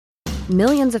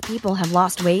Millions of people have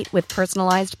lost weight with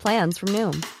personalized plans from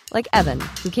Noom. Like Evan,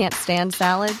 who can't stand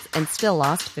salads and still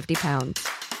lost 50 pounds.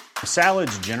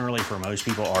 Salads generally for most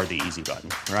people are the easy button,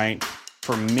 right?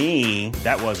 For me,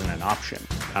 that wasn't an option.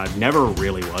 I never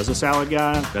really was a salad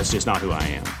guy. That's just not who I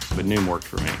am. But Noom worked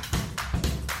for me.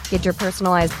 Get your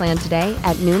personalized plan today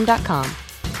at Noom.com.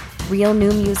 Real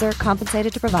Noom user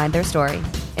compensated to provide their story.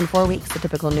 In 4 weeks, the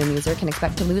typical Noom user can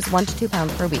expect to lose 1 to 2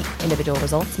 pounds per week. Individual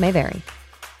results may vary.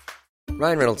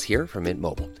 Ryan Reynolds here from Mint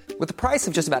Mobile. With the price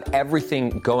of just about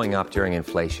everything going up during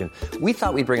inflation, we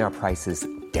thought we'd bring our prices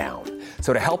down.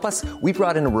 So to help us, we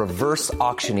brought in a reverse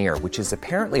auctioneer, which is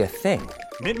apparently a thing.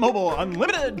 Mint Mobile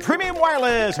Unlimited Premium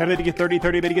Wireless. How to get 30,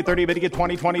 30, bit to get 30, bit to get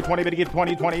 20, 20, 20, bit to get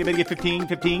 20, 20, bit to get 15,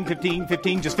 15, 15,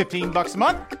 15, just $15 a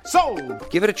month? Sold!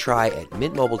 Give it a try at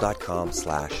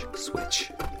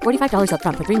mintmobile.com/switch. $45 up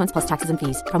front for 3 months plus taxes and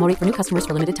fees. Promo rate for new customers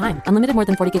for limited time. Unlimited more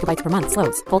than 40 gigabytes per month.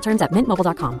 Slows full terms at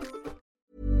mintmobile.com.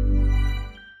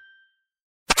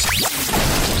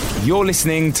 You're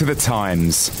listening to The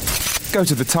Times. Go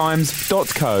to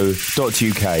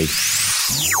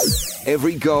thetimes.co.uk.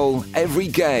 Every goal, every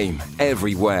game,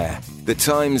 everywhere. The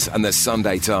Times and the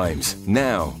Sunday Times.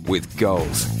 Now with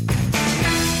goals.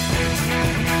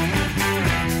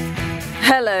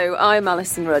 Hello, I'm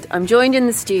Alison Rudd. I'm joined in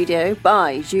the studio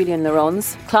by Julian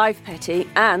Laurens, Clive Petty,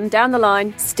 and down the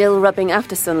line, still rubbing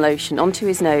after sun lotion onto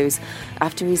his nose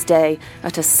after his day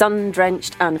at a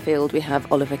sun-drenched Anfield, we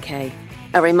have Oliver Kay.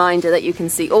 A reminder that you can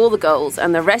see all the goals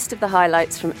and the rest of the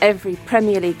highlights from every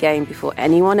Premier League game before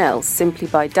anyone else simply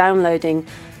by downloading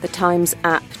the Times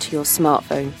app to your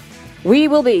smartphone. We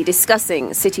will be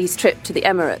discussing City's trip to the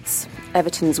Emirates,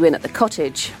 Everton's win at the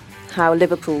Cottage, how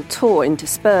Liverpool tore into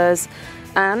Spurs,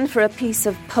 and for a piece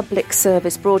of public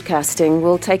service broadcasting,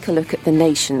 we'll take a look at the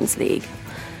Nations League.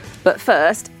 But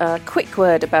first, a quick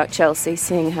word about Chelsea,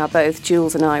 seeing how both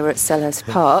Jules and I were at Selhurst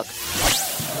Park.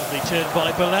 Lovely turn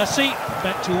by Balassi,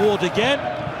 back to Ward again.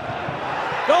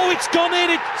 Oh, it's gone in,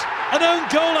 it's an own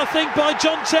goal, I think, by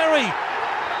John Terry.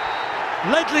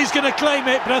 Ledley's going to claim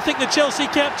it, but I think the Chelsea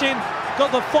captain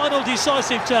got the final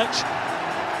decisive touch.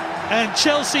 And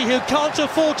Chelsea, who can't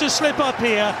afford to slip up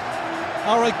here,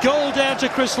 are a goal down to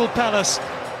Crystal Palace.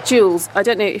 Jules, I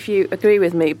don't know if you agree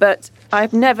with me, but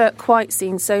I've never quite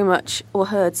seen so much or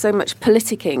heard so much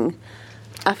politicking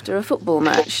after a football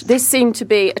match. This seemed to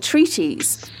be a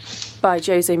treatise by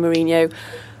Jose Mourinho.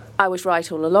 I was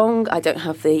right all along. I don't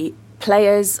have the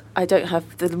players. I don't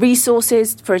have the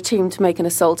resources for a team to make an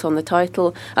assault on the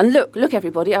title. And look,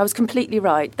 everybody, I was completely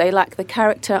right. They lack the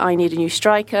character. I need a new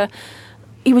striker.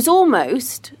 He was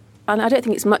almost, and I don't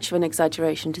think it's much of an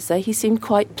exaggeration to say, he seemed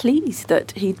quite pleased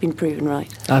that he'd been proven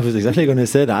right. I was exactly going to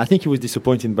say that. I think he was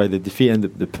disappointed by the defeat and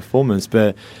the performance,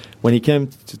 but when he came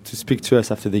to speak to us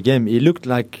after the game, he looked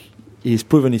like he's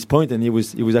proven his point, and he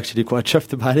was actually quite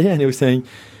chuffed about it, and he was saying,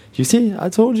 you see, I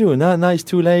told you, now it's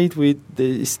too late,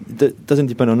 that doesn't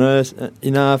depend on us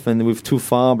enough, and we're too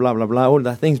far, blah, blah, blah, all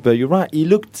that things, but you're right, he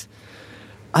looked...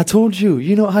 I told you,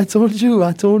 you got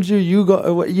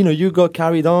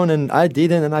carried on and I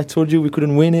didn't, and I told you we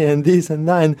couldn't win it and this and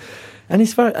that, and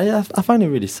it's very, I find it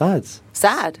really sad.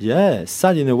 Sad? Yeah,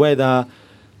 sad in a way that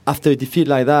after a defeat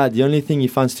like that, the only thing he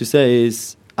finds to say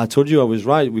is, I told you I was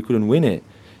right, we couldn't win it.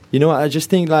 I just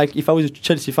think like if I was a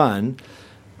Chelsea fan,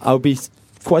 I would be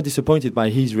quite disappointed by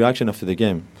his reaction after the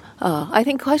game. I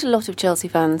think quite a lot of Chelsea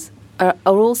fans are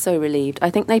also relieved. I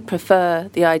think they prefer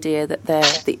the idea that they're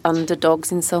the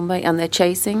underdogs in some way and they're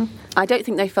chasing. I don't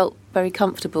think they felt very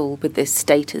comfortable with this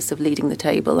status of leading the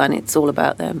table and it's all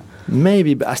about them.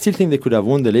 Maybe, but I still think they could have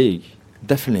won the league,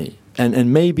 definitely.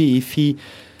 And maybe if he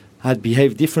had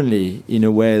behaved differently in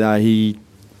a way that he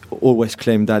always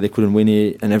claimed that they couldn't win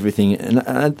it and everything. And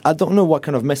I don't know what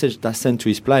kind of message that sent to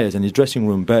his players and his dressing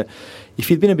room, but if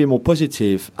he'd been a bit more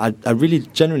positive, I really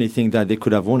genuinely think that they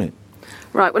could have won it.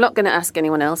 Right, we're not going to ask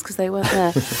anyone else because they weren't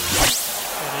there. And in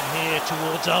here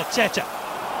towards Arteta.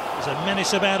 There's a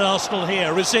menace about Arsenal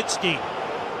here. Rosicki.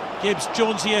 Gibbs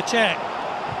joins the attack.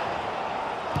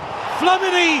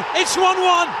 Flamini, it's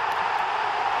 1-1.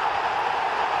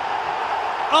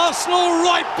 Arsenal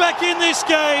right back in this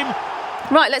game.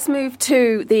 Right, let's move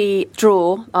to the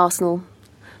draw,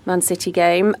 Arsenal-Man City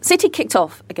game. City kicked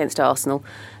off against Arsenal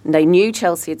and they knew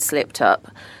Chelsea had slipped up.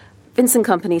 Vincent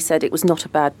Kompany said it was not a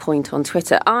bad point on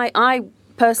Twitter. I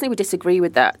personally would disagree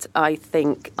with that. I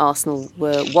think Arsenal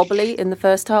were wobbly in the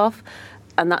first half,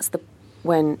 and that's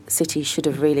when City should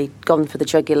have really gone for the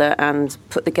jugular and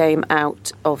put the game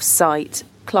out of sight.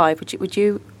 Clive, would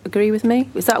you agree with me?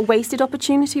 Was that a wasted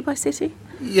opportunity by City?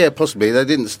 Yeah, possibly. They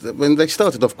didn't. When they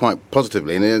started off quite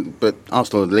positively, but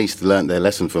Arsenal at least learnt their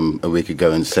lesson from a week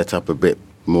ago and set up a bit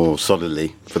more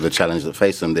solidly for the challenge that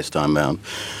faced them this time round.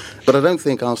 But I don't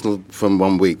think Arsenal from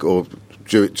 1 week or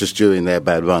just during their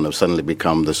bad run have suddenly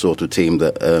become the sort of team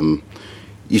that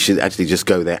you should actually just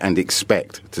go there and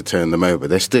expect to turn them over.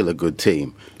 They're still a good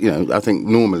team. I think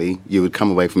normally you would come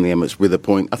away from the Emirates with a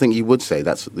point. I think you would say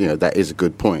that is a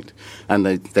good point. And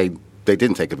they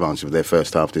didn't take advantage of their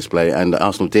first half display, and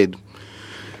Arsenal did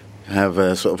have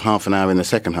sort of half an hour in the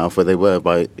second half where they were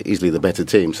by easily the better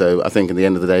team. So I think at the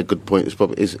end of the day, a good point is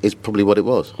probably what it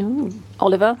was.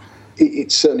 Oliver?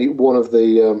 It's certainly one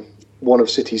of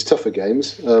City's tougher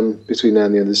games between now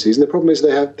and the end of the season. The problem is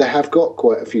they have got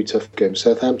quite a few tough games.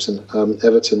 Southampton,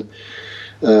 Everton,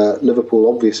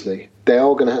 Liverpool. Obviously, they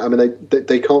are going to.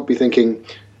 They can't be thinking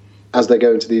as they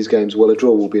go into these games, well, a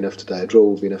draw will be enough today.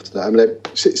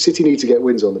 City need to get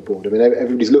wins on the board.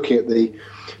 Everybody's looking at the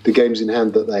games in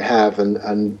hand that they have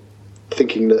and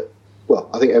thinking that. Well,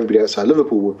 I think everybody outside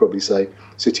Liverpool would probably say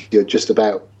City are just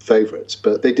about favourites,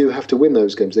 but they do have to win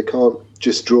those games. They can't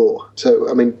just draw. So,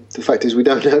 the fact is we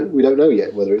don't know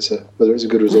yet whether it's a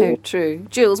good result. No, true.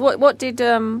 Jules, what did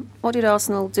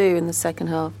Arsenal do in the second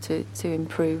half to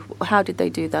improve? How did they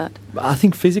do that? I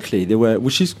think physically they were,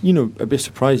 which is a bit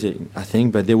surprising. I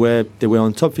think, but they were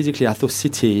on top physically. I thought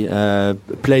City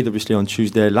played obviously on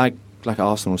Tuesday like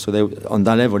Arsenal, so they on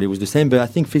that level it was the same. But I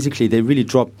think physically they really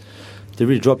dropped. They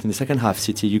really dropped in the second half,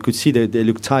 City. You could see they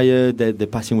looked tired, the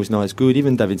passing was not as good.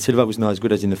 Even David Silva was not as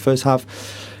good as in the first half.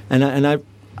 And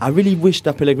I really wish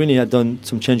that Pellegrini had done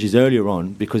some changes earlier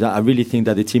on, because I really think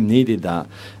that the team needed that.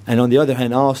 And on the other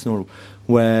hand, Arsenal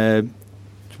were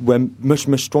much,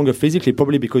 much stronger physically,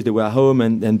 probably because they were at home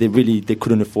and they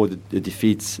couldn't afford the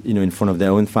defeats in front of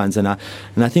their own fans. And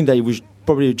I think that it was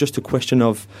probably just a question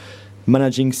of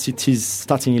managing City's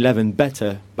starting 11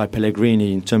 better by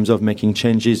Pellegrini in terms of making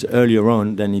changes earlier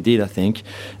on than he did, I think,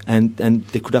 and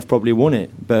they could have probably won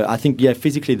it. But I think,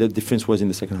 physically the difference was in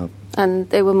the second half. And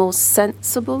they were more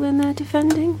sensible in their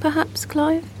defending, perhaps,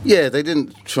 Clive? Yeah, they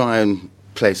didn't try and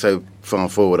play so far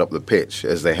forward up the pitch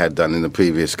as they had done in the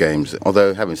previous games.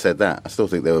 Although, having said that, I still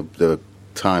think there were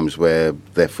times where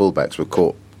their fullbacks were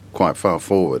caught quite far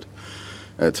forward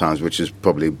at times, which is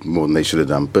probably more than they should have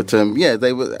done. But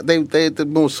they had a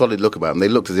more solid look about them. They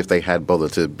looked as if they had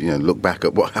bothered to look back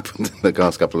at what happened in the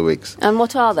last couple of weeks. And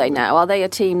what are they now? Are they a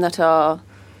team that are,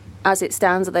 as it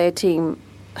stands, are they a team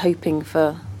hoping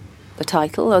for the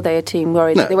title? Or are they a team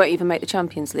worried that they won't even make the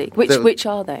Champions League? Which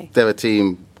are they? They're a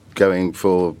team going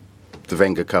for the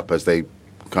Wenger Cup, as they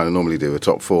kind of normally do, a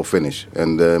top four finish,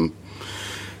 and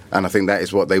I think that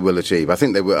is what they will achieve. I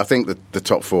think that the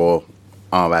top four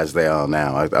are as they are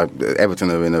now.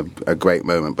 Everton are in a great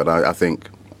moment, but I think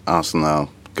Arsenal are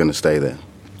going to stay there.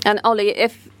 And Ollie,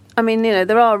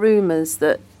 there are rumours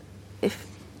that if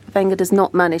Wenger does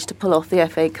not manage to pull off the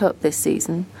FA Cup this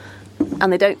season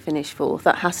and they don't finish fourth,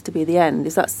 that has to be the end.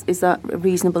 Is that a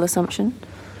reasonable assumption?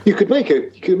 You could make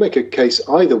a case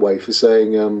either way for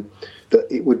saying that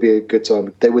it would be a good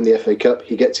time. They win the FA Cup,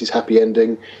 he gets his happy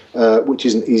ending, which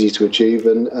isn't easy to achieve,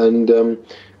 and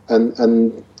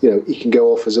he can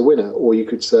go off as a winner. Or you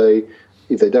could say,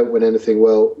 if they don't win anything,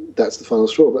 well, that's the final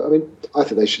straw. But I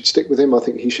think they should stick with him. I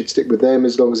think he should stick with them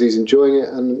as long as he's enjoying it.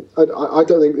 And I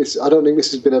don't think this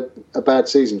has been a bad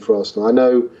season for Arsenal. I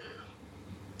know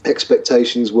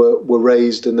expectations were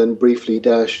raised and then briefly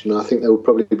dashed, and I think they would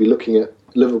probably be looking at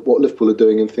what Liverpool are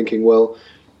doing and thinking, well,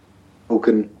 Liverpool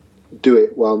can do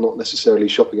it while not necessarily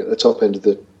shopping at the top end of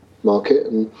the market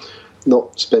and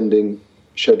not spending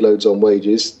shed loads on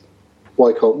wages.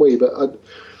 Why can't we? But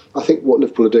I think what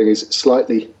Liverpool are doing is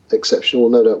slightly exceptional.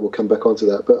 No doubt we'll come back onto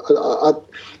that. But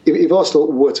if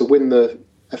Arsenal were to win the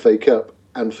FA Cup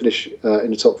and finish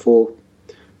in the top four,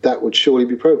 that would surely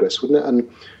be progress, wouldn't it?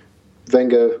 And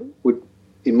Wenger would,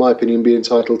 in my opinion, be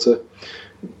entitled to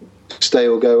stay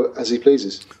or go as he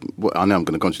pleases. Well, I know I'm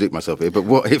going to contradict myself here, but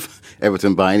what if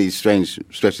Everton, by any strange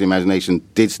stretch of the imagination,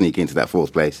 did sneak into that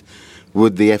fourth place?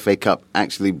 Would the FA Cup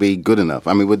actually be good enough?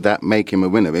 Would that make him a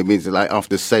winner? It means like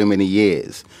after so many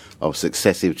years of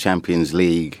successive Champions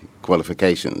League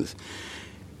qualifications,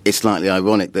 it's slightly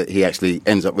ironic that he actually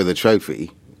ends up with a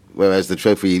trophy, whereas the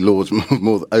trophy he lords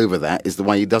more over that is the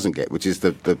one he doesn't get, which is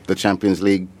the Champions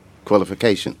League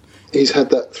qualification. He's had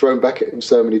that thrown back at him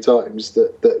so many times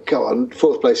that come on,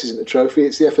 fourth place isn't a trophy,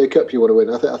 it's the FA Cup you want to win.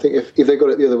 I think if they got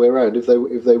it the other way around, if they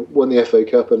won the FA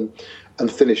Cup and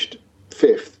finished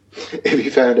fifth, if he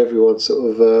found everyone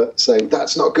sort of saying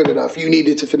that's not good enough, you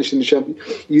needed to finish in the champion,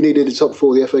 you needed a top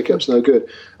four, the FA Cup's no good,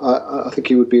 I think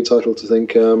he would be entitled to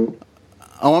think.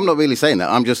 I'm not really saying that.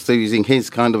 I'm just using his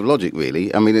kind of logic. Really,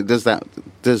 does that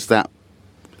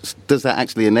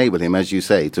actually enable him, as you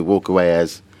say, to walk away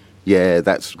as yeah,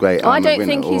 that's great. I don't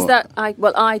think he's that. I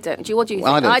don't. What do you think?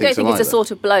 I don't think he's the either.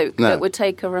 sort of bloke that would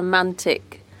take a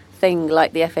romantic thing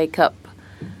like the FA Cup,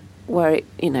 where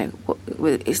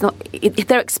it's not.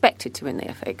 They're expected to win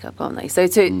the FA Cup, aren't they? So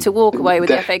to walk away with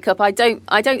the FA Cup, I don't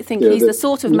think he's the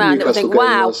sort of man that would think,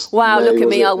 wow, look at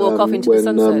me, I'll walk off into the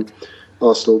sunset.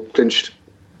 Arsenal clinched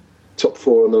top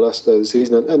 4 on the last day of the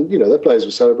season, and their players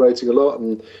were celebrating a lot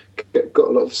and got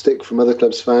a lot of stick from other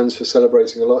clubs' fans for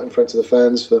celebrating a lot in front of the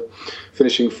fans for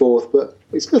finishing 4th, but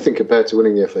it's nothing compared to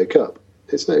winning the FA Cup.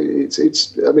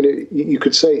 You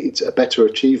could say it's a better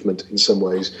achievement in some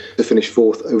ways to finish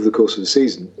 4th over the course of the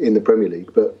season in the Premier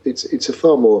League, but it's a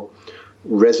far more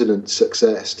resonant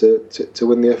success to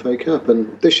win the FA Cup,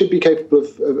 and they should be capable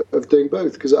of doing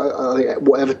both, because I think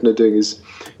what Everton are doing is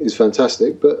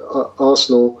fantastic, but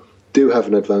Arsenal do have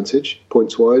an advantage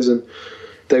points-wise, and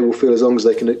they will feel as long as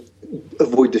they can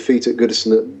avoid defeat at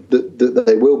Goodison that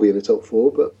they will be in the top 4,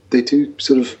 but they do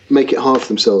sort of make it hard for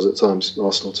themselves at times,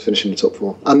 Arsenal, to finish in the top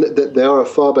 4. And they are a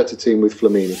far better team with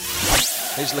Flamini.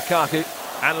 Here's Lukaku,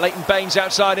 and Leighton Baines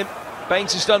outside him.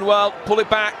 Baines has done well, pull it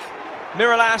back.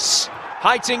 Miralas,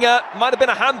 Heitinger, might have been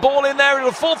a handball in there,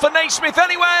 it'll fall for Naismith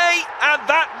anyway, and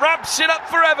that wraps it up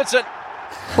for Everton.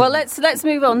 Well, let's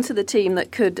move on to the team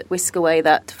that could whisk away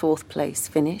that 4th place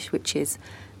finish, which is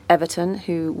Everton,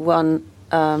 who won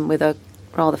with a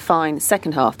rather fine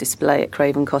second half display at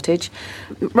Craven Cottage.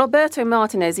 Roberto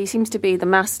Martinez, he seems to be the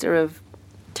master of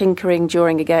tinkering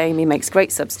during a game. He makes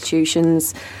great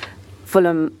substitutions.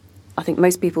 Fulham, I think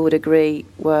most people would agree,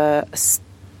 were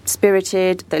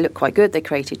spirited. They looked quite good. They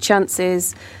created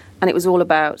chances. And it was all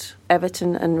about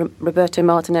Everton and Roberto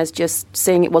Martinez just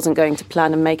seeing it wasn't going to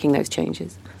plan and making those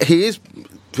changes. He is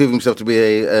proving himself to be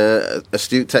a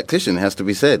astute tactician, it has to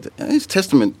be said. It's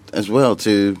testament as well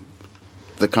to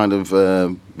the kind of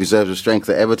reserves of strength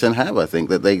that Everton have, I think,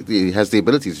 that he has the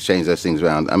ability to change those things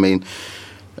around. I mean,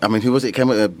 who was it? It came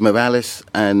with Morales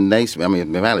and Naismith. I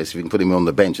mean, Morales, if you can put him on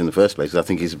the bench in the first place, I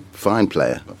think he's a fine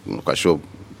player. I'm not quite sure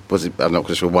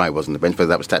why he wasn't on the bench, whether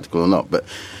that was tactical or not, but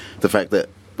the fact that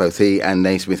both he and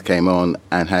Naismith came on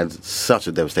and had such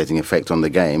a devastating effect on the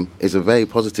game is a very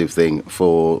positive thing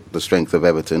for the strength of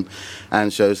Everton,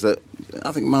 and shows that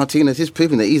I think Martinez is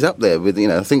proving that he's up there with,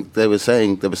 I think they were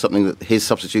saying there was something that his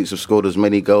substitutes have scored as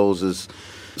many goals as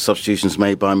substitutions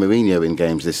made by Mourinho in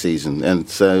games this season, and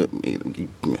so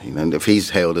if he's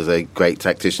hailed as a great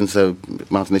tactician, so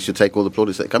Martinez should take all the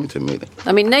plaudits that are coming to him, really.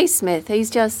 I mean, Naismith,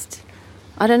 he's just,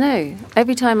 I don't know,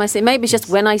 every time I see him, maybe it's just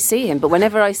when I see him, but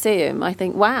whenever I see him I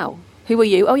think, wow, who are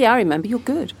you? Oh yeah, I remember, you're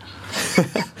good.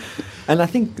 And I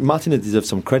think Martinez deserves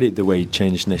some credit the way he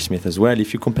changed Naismith as well.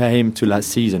 If you compare him to last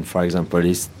season, for example,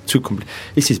 he's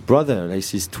his brother, it's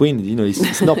his twin.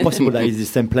 It's not possible that he's the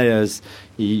same player as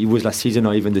he was last season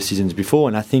or even the seasons before.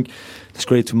 And I think it's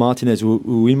credit to Martinez,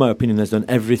 who in my opinion has done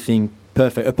everything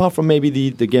perfect, apart from maybe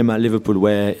the game at Liverpool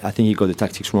where I think he got the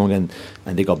tactics wrong and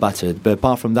they got battered. But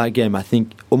apart from that game, I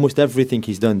think almost everything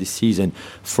he's done this season,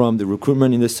 from the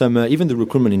recruitment in the summer, even the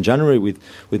recruitment in January with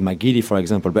McGeady, for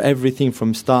example, but everything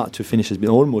from start to finish has been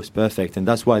almost perfect, and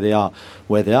that's why they are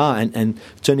where they are. And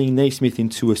turning Naismith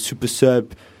into a super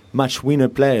sub match winner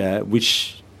player,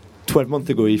 which 12 months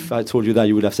ago, if I told you that,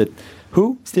 you would have said,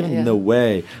 who? Stephen? Yeah. No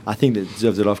way. I think that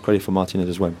deserves a lot of credit for Martinez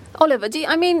as well. Oliver,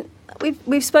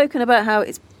 we've spoken about how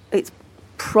it's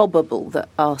probable that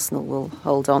Arsenal will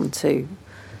hold on to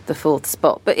the 4th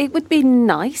spot, but it would be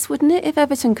nice, wouldn't it, if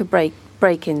Everton could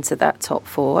break into that top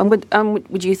 4? And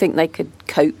would you think they could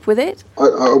cope with it?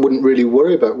 I wouldn't really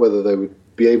worry about whether they would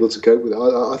be able to cope with it.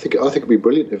 I think it'd be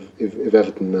brilliant if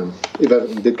Everton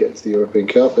did get into the European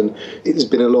Cup, and it's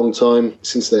been a long time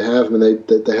since they have. I mean,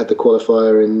 they had the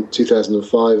qualifier in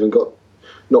 2005 and got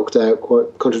knocked out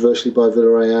quite controversially by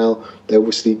Villarreal. They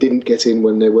obviously didn't get in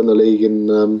when they won the league in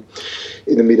the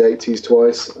mid-80s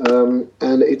twice,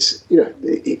 and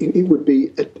it would be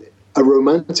a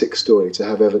romantic story to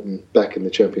have Everton back in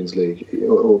the Champions League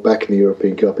or back in the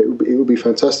European Cup. It would be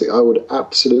fantastic. I would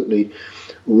absolutely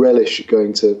relish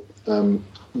going to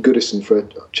Goodison for a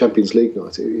Champions League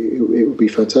night. It would be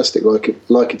fantastic, like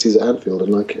it is at Anfield,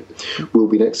 and like it will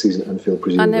be next season at Anfield,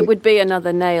 presumably. And there would be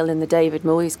another nail in the David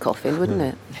Moyes coffin, wouldn't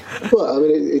it? Well, I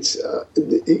mean,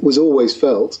 it was always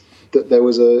felt that there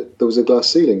was a glass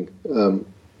ceiling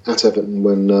at Everton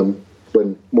when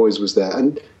Moyes was there,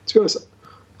 and to be honest,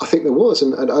 I think there was,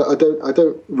 and I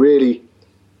don't really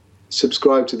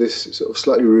subscribe to this sort of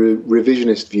slightly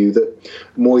revisionist view that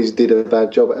Moyes did a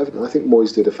bad job at Everton. I think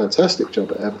Moyes did a fantastic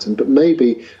job at Everton, but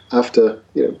maybe after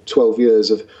 12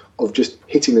 years of just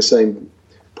hitting the same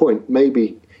point,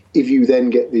 maybe if you then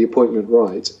get the appointment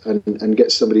right and get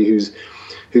somebody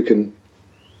who can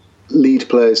lead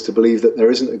players to believe that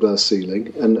there isn't a glass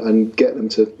ceiling and get them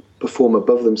to perform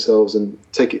above themselves and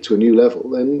take it to a new level,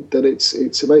 then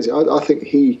it's amazing. I think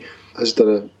he has done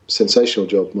a sensational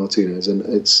job, Martinez, and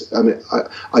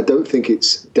I don't think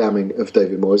it's damning of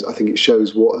David Moyes. I think it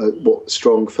shows what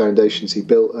strong foundations he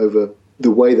built over the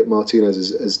way that Martinez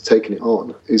has taken it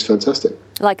on is fantastic.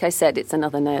 Like I said, it's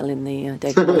another nail in the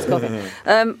David Moyes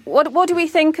coffin. What do we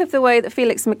think of the way that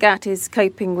Felix Magath is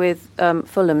coping with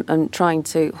Fulham and trying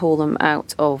to haul them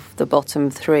out of the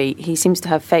bottom three? He seems to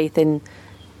have faith in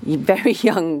very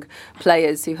young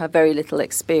players who have very little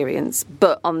experience,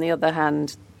 but on the other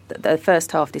hand, the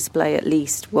first half display at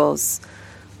least was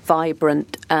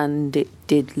vibrant, and it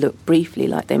did look briefly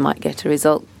like they might get a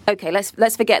result. OK,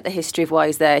 let's forget the history of why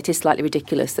he's there. It is slightly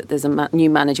ridiculous that there's a new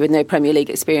manager with no Premier League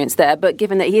experience there, but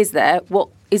given that he is there,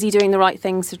 is he doing the right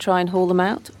things to try and haul them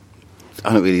out?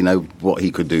 I don't really know what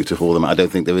he could do to haul them out. I don't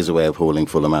think there is a way of hauling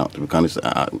Fulham out.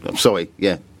 I'm sorry,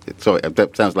 sorry,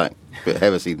 that sounds like a bit of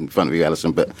heresy in front of you,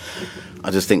 Alison, but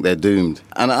I just think they're doomed.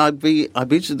 And I'd be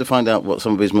interested to find out what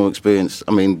some of his more experienced,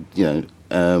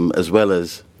 as well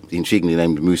as the intriguingly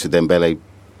named Moussa Dembele,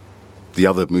 the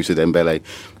other Moussa Dembele,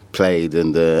 played,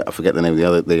 and I forget the name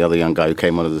of the other young guy who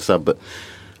came on as a sub, but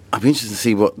I'd be interested to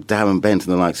see what Darren Bent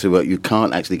and the likes who you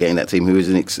can't actually get in that team who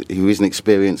isn't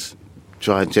experienced.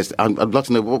 I'd love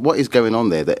to know what is going on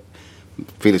there, that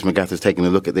Felix Magath has taken a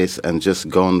look at this and just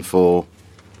gone for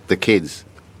the kids,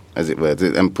 as it were,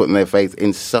 and putting their faith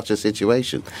in such a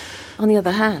situation. On the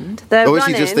other hand, they're or is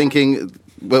he just thinking,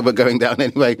 well, we're going down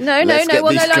anyway? No.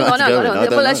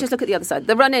 Well, let's just look at the other side.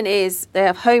 The run-in is they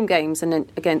have home games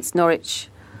against Norwich,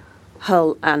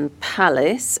 Hull and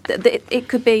Palace. It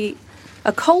could be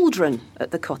a cauldron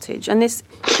at the Cottage, and it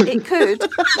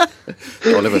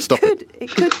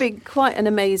could be quite an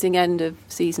amazing end of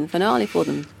season finale for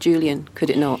them. Julian,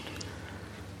 could it not?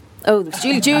 Oh,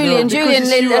 Julian!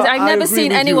 I've never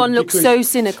seen anyone look so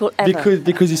cynical ever.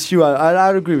 Because it's you. I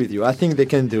agree with you. I think they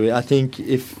can do it. I think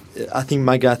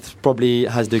Magath probably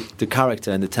has the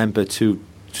character and the temper to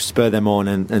spur them on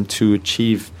and to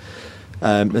achieve.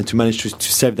 And to manage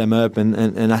to save them up,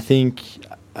 and I think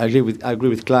I agree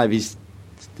with Clive. He's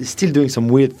still doing some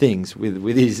weird things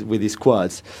with his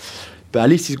squads, but at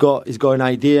least he's got an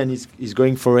idea and he's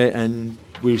going for it, and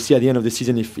we'll see at the end of the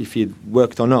season if it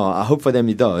worked or not. I hope for them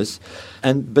it does,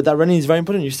 but that running is very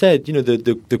important. You said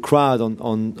the crowd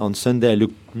on Sunday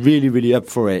looked really, really up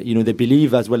for it. They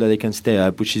believe as well that they can stay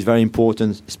up, which is very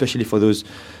important, especially for those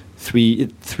three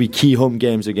key home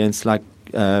games against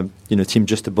team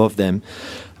just above them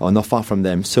or not far from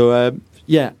them. So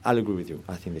I'll agree with you.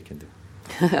 I think they can do.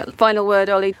 Final word,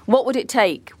 Ollie. What would it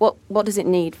take? What does it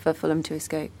need for Fulham to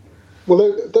escape?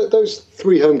 Well, those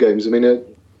three home games,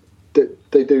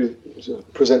 they do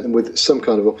present them with some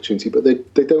kind of opportunity, but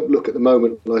they don't look at the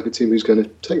moment like a team who's going to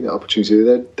take that opportunity.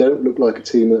 They don't look like a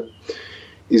team that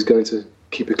is going to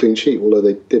keep a clean sheet, although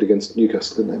they did against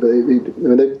Newcastle, didn't they?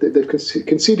 But they've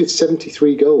conceded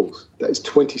 73 goals. That is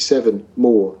 27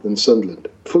 more than Sunderland.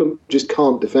 Fulham just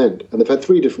can't defend, and they've had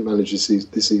three different managers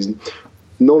this season.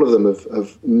 None of them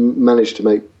have managed to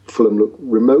make Fulham look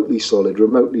remotely solid,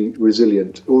 remotely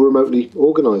resilient, or remotely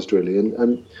organised, really.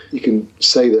 And you can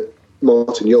say that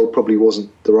Martin Jol probably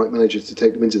wasn't the right manager to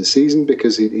take them into the season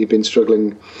because he'd been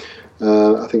struggling.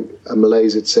 I think a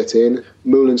malaise had set in.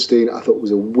 Meulenstein, I thought, was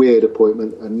a weird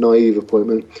appointment, a naive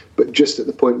appointment, but just at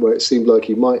the point where it seemed like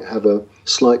he might have a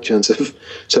slight chance of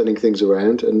turning things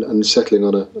around and settling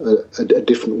on a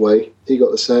different way, he got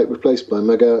the sack, replaced by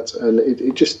Magath, and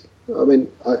it just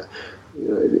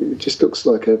looks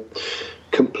like a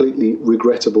completely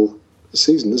regrettable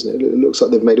season, doesn't it? It looks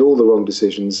like they've made all the wrong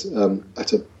decisions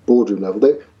at a boardroom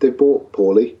level. They bought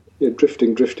poorly.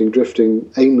 Drifting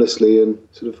aimlessly and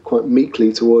sort of quite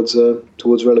meekly towards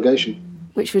relegation.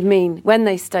 Which would mean when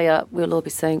they stay up, we'll all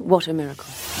be saying, what a miracle.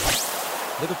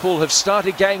 Liverpool have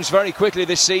started games very quickly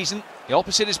this season. The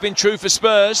opposite has been true for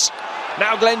Spurs.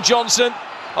 Now Glenn Johnson.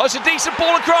 Oh, it's a decent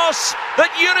ball across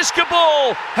that Yunus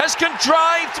Kabul has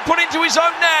contrived to put into his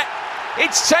own net.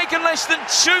 It's taken less than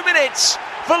 2 minutes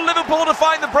for Liverpool to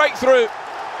find the breakthrough.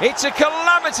 It's a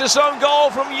calamitous own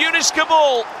goal from Yunus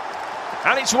Kabul.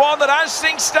 And it's one that, as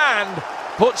things stand,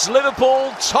 puts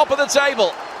Liverpool top of the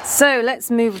table. So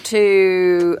let's move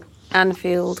to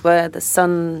Anfield, where the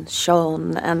sun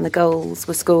shone and the goals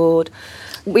were scored.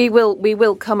 We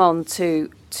will come on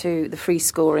to the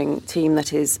free-scoring team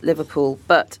that is Liverpool.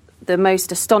 But the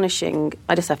most astonishing,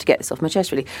 I just have to get this off my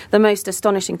chest really, the most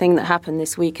astonishing thing that happened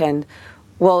this weekend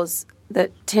was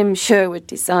that Tim Sherwood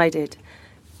decided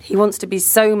he wants to be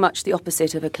so much the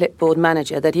opposite of a clipboard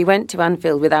manager that he went to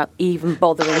Anfield without even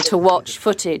bothering to watch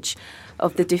footage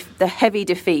of the heavy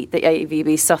defeat that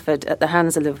AVB suffered at the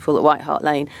hands of Liverpool at White Hart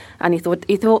Lane, and he thought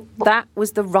that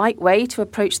was the right way to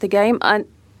approach the game. And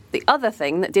the other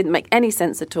thing that didn't make any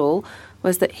sense at all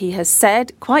was that he has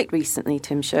said quite recently,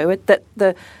 Tim Sherwood, that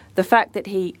the fact that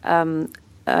he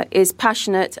is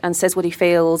passionate and says what he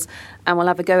feels and will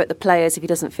have a go at the players if he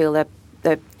doesn't feel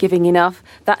they're giving enough,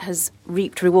 that has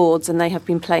reaped rewards and they have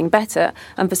been playing better.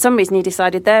 And for some reason he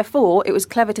decided, therefore, it was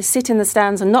clever to sit in the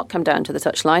stands and not come down to the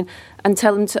touchline and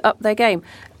tell them to up their game.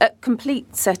 A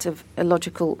complete set of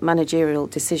illogical managerial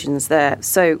decisions there.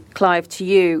 So, Clive, to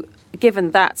you,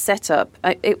 given that setup,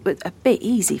 it was a bit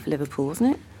easy for Liverpool,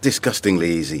 wasn't it?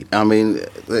 Disgustingly easy. I mean,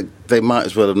 they might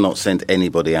as well have not sent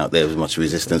anybody out there with much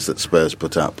resistance that Spurs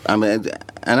put up. I mean,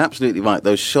 and absolutely right,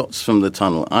 those shots from the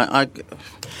tunnel, I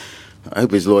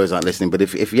hope his lawyers aren't listening, but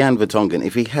if Jan Vertonghen,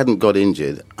 if he hadn't got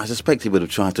injured, I suspect he would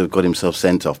have tried to have got himself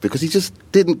sent off, because he just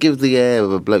didn't give the air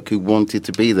of a bloke who wanted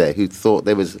to be there, who thought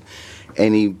there was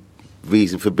any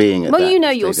reason for being at that Well, you know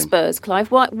stadium. your Spurs, Clive.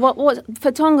 What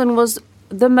Vertonghen was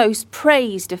the most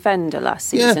praised defender last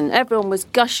season. Yeah. Everyone was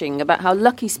gushing about how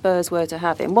lucky Spurs were to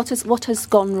have him. What has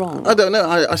gone wrong? I don't know.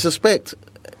 I suspect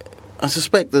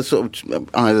the sort of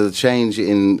either the change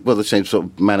sort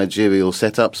of managerial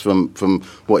setups from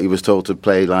what he was told to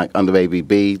play like under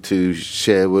ABB to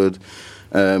Sherwood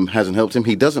hasn't helped him.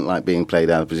 He doesn't like being played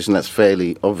out of position. That's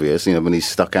fairly obvious. You know, when he's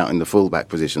stuck out in the fullback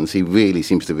positions, he really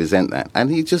seems to resent that. And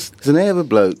he just is an air of a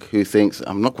bloke who thinks,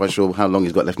 I'm not quite sure how long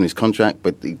he's got left in his contract,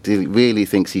 but he really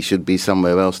thinks he should be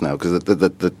somewhere else now, because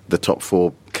the top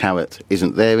four carrot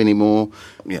isn't there anymore.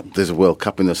 Yeah, there's a World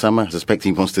Cup in the summer. I suspect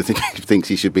he wants to thinks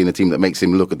he should be in a team that makes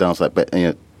him look a dance like,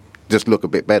 just look a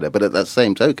bit better. But at that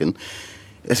same token,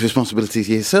 it's a responsibility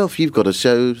to yourself. You've got to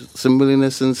show some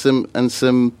willingness and some,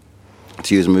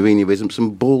 to use Mourinhoism,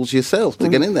 some balls yourself to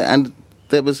get in there. And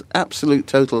there was absolute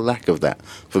total lack of that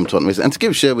from Tottenham. And to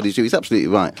give Sherwood his due, he's absolutely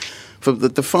right. From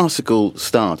the farcical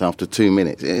start after 2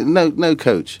 minutes, no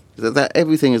coach. That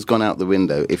everything has gone out the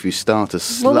window if you start as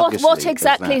sluggishly. Well, what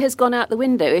exactly has gone out the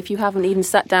window if you haven't even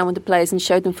sat down with the players and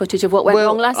showed them footage of what went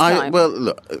wrong last time? Well,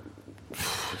 look,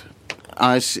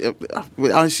 I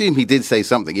assume he did say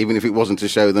something, even if it wasn't to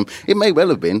show them. It may well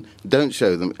have been, don't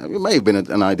show them. It may have been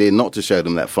an idea not to show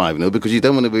them that 5-0, because you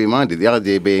don't want to be reminded. The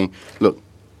idea being, look,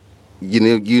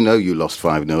 you know you lost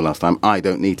 5-0 last time. I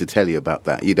don't need to tell you about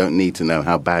that. You don't need to know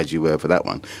how bad you were for that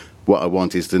one. What I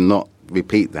want is to not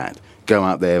repeat that. Go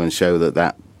out there and show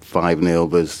that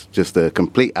 5-0 was just a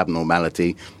complete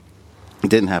abnormality. It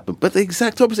didn't happen. But the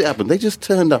exact opposite happened. They just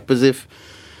turned up as if...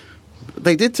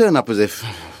 They did turn up as if...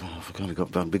 we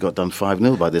got done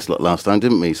 5-0 by this lot last time,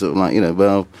 didn't we? Sort of like,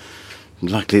 well,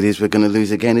 likely it is we're going to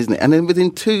lose again, isn't it? And then within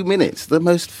 2 minutes, the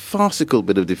most farcical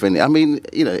bit of defending. I mean,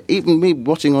 even me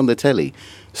watching on the telly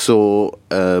saw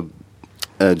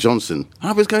Johnson.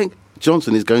 I was going,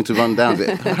 Johnson is going to run down.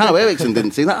 How Ericsson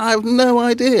didn't see that, I have no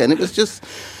idea. And it was just,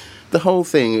 the whole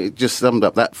thing, it just summed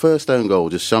up. That first own goal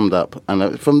just summed up.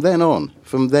 And from then on,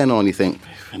 you think,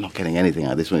 we're not getting anything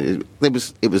out of this one.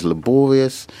 It was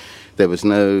laborious. There was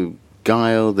no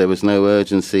guile, there was no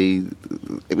urgency.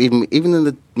 Even in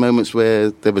the moments where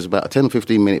there was about a 10 or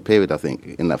 15 minute period, I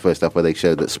think, in that first half where they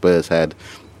showed that Spurs had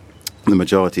the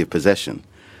majority of possession.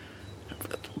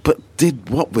 But did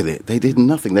what with it? They did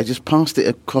nothing. They just passed it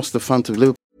across the front of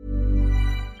Liverpool.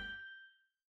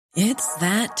 It's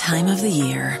that time of the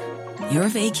year. Your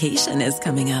vacation is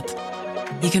coming up.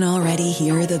 You can already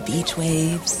hear the beach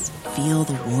waves, feel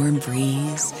the warm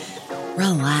breeze,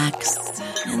 relax,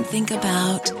 and think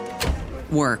about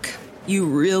work. You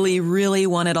really, really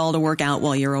want it all to work out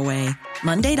while you're away.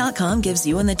 Monday.com gives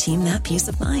you and the team that peace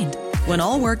of mind. When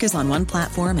all work is on one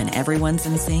platform and everyone's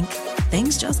in sync,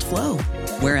 things just flow.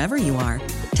 Wherever you are,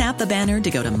 tap the banner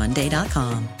to go to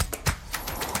Monday.com.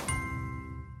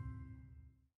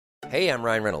 Hey, I'm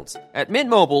Ryan Reynolds. At Mint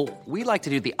Mobile, we like to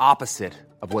do the opposite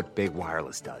of what Big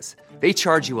Wireless does. They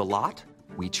charge you a lot.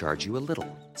 We charge you a little.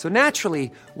 So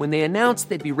naturally, when they announced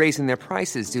they'd be raising their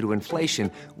prices due to inflation,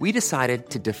 we decided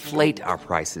to deflate our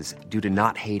prices due to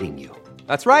not hating you.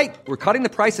 That's right. We're cutting the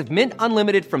price of Mint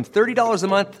Unlimited from $30 a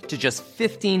month to just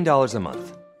 $15 a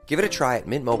month. Give it a try at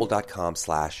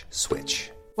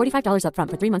mintmobile.com/switch. $45 up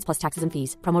front for 3 months plus taxes and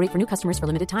fees. Promo rate for new customers for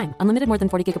limited time. Unlimited more than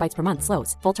 40 gigabytes per month.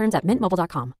 Slows full terms at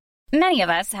mintmobile.com. Many of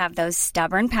us have those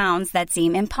stubborn pounds that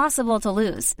seem impossible to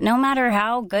lose, no matter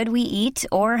how good we eat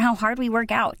or how hard we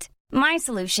work out. My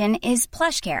solution is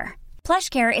PlushCare.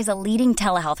 PlushCare is a leading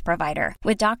telehealth provider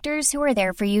with doctors who are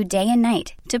there for you day and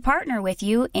night to partner with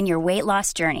you in your weight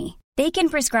loss journey. They can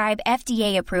prescribe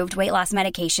FDA-approved weight loss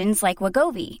medications like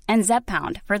Wegovy and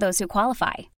Zepbound for those who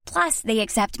qualify. Plus, they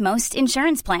accept most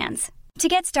insurance plans. To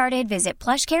get started, visit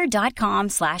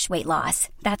plushcare.com/weightloss.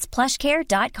 That's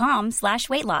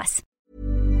plushcare.com/weightloss.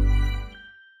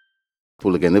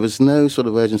 Again, there was no sort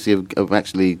of urgency of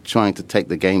actually trying to take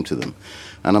the game to them.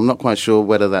 And I'm not quite sure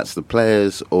whether that's the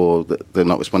players or that they're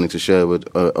not responding to Sherwood,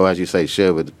 or as you say,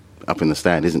 Sherwood up in the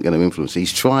stand isn't going to influence.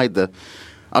 He's tried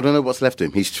I don't know what's left to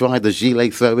him. He's tried the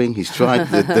gilet throwing. He's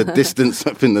tried the distance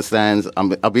up in the stands.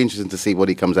 I'll be interested to see what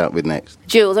he comes out with next.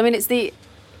 Jules, I mean, it's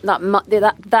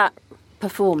that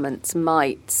performance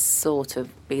might sort of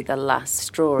be the last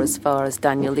straw as far as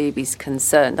Daniel Levy's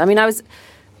concerned. I mean, I was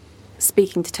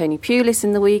speaking to Tony Pulis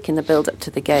in the week in the build-up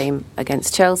to the game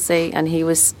against Chelsea, and he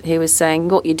was saying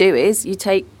what you do is you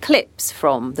take clips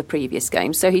from the previous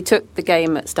game. So he took the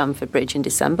game at Stamford Bridge in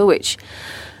December, which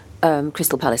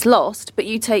Crystal Palace lost, but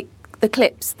you take the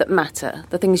clips that matter,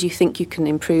 the things you think you can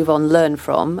improve on, learn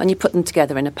from, and you put them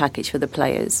together in a package for the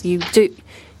players. You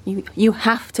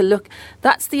have to look.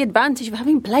 That's the advantage of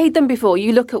having played them before.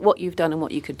 You look at what you've done and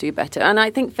what you could do better. And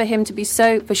I think for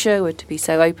Sherwood to be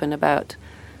so open about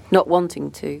not wanting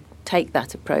to take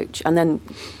that approach and then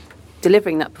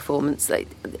delivering that performance,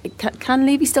 can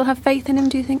Levy still have faith in him,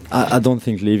 do you think? I don't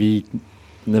think Levy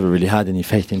never really had any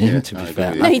faith in him, to be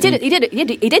fair. No, he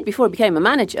did before he became a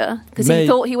manager, because he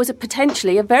thought he was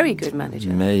potentially a very good manager.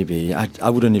 Maybe. I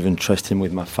wouldn't even trust him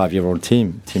with my 5-year-old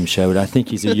team, Tim Sherwood. I think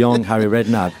he's a young Harry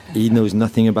Redknapp. He knows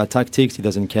nothing about tactics. He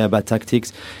doesn't care about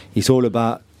tactics. He's all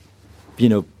about,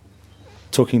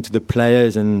 talking to the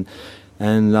players and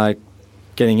like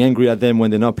getting angry at them when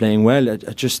they're not playing well. I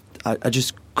just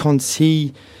can't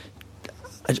see.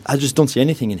 I just don't see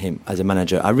anything in him as a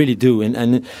manager. I really do,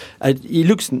 and he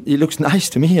looks nice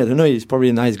to me. I don't know. He's probably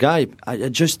a nice guy.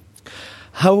 It's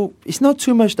not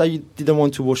too much that you didn't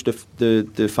want to watch the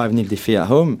 5-0 defeat at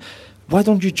home. Why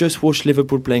don't you just watch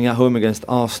Liverpool playing at home against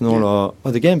Arsenal or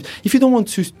other games? If you don't want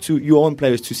to your own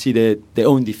players to see their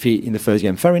own defeat in the first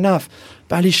game, fair enough.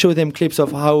 But at least show them clips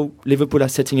of how Liverpool are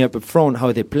setting up front,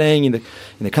 how they're playing in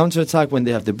the counter-attack when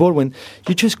they have the ball. When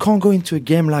you just can't go into a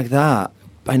game like that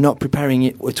by not preparing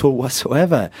it at all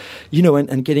whatsoever,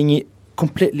 and getting it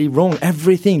completely wrong.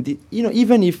 Everything,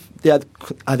 even if they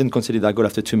hadn't considered that goal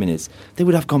after 2 minutes, they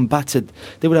would have gone battered.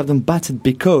 They would have done battered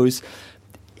because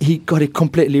he got it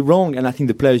completely wrong, and I think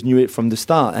the players knew it from the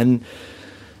start. And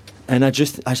I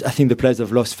think the players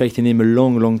have lost faith in him a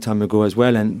long, long time ago as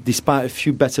well. And despite a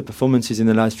few better performances in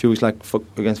the last few weeks, like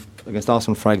against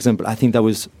Arsenal, for example, I think that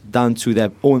was down to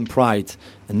their own pride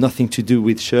and nothing to do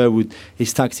with Sherwood,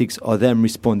 his tactics, or them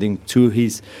responding to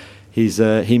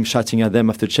him shouting at them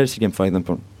after the Chelsea game, for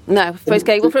example. No, first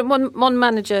game. Well, from one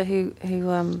manager who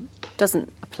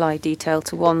doesn't apply detail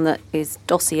to one that is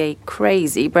dossier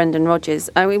crazy, Brendan Rodgers.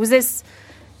 I mean, was this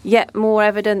yet more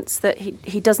evidence that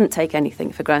he doesn't take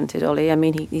anything for granted, Ollie? I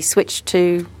mean, he switched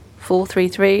to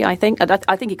 4-3-3, I think.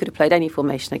 I think he could have played any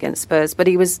formation against Spurs, but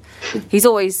he's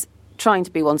always trying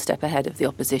to be one step ahead of the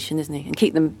opposition, isn't he? And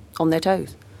keep them on their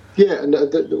toes. Yeah, and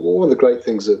one of the great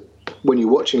things that when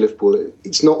you're watching Liverpool,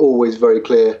 it's not always very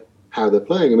clear how they're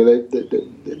playing. I mean,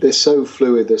 they're so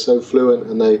fluid, they're so fluent,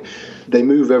 and they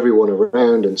move everyone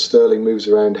around, and Sterling moves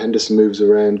around, Henderson moves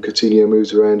around, Coutinho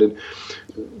moves around, and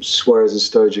Suarez and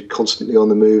Sturridge are constantly on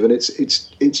the move, and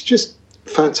it's just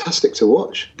fantastic to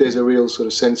watch. There's a real sort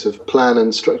of sense of plan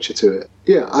and structure to it.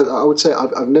 Yeah, I would say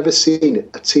I've never seen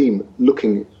a team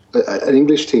an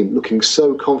English team looking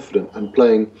so confident and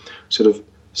playing sort of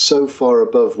so far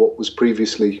above what was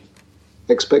previously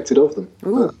expected of them.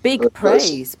 Ooh, big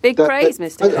praise,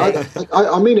 Mr. K.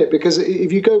 I mean it, because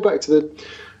if you go back to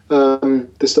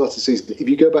the start of the season, if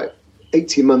you go back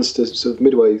 18 months to sort of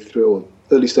midway through or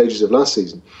early stages of last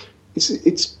season,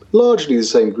 it's largely the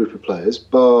same group of players,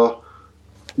 bar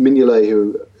Mignolet,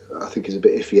 who I think is a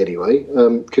bit iffy anyway,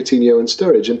 Coutinho and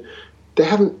Sturridge, and they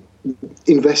haven't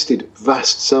invested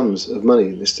vast sums of money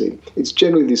in this team. It's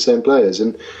generally the same players,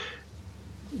 and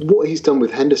what he's done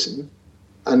with Henderson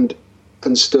and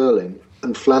Sterling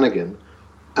and Flanagan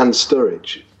and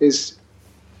Sturridge is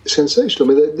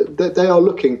sensational. I mean, they are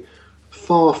looking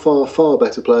far, far, far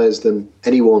better players than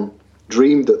anyone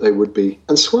dreamed that they would be.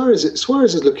 And Suarez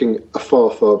is looking a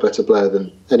far, far better player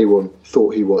than anyone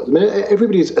thought he was. I mean,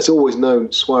 everybody has always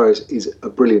known Suarez is a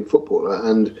brilliant footballer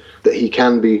and that he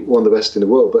can be one of the best in the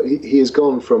world. But he has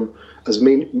gone from, as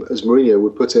Mourinho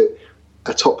would put it,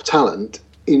 a top talent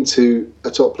into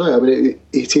a top player. I mean,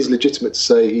 it is legitimate to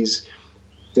say he's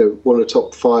one of the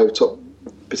top 5,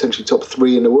 potentially top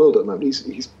 3 in the world at the moment.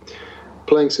 He's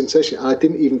playing sensation. I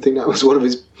didn't even think that was one of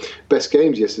his best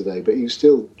games yesterday, but he was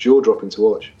still jaw-dropping to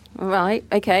watch. Right,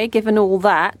 okay. Given all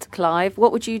that, Clive,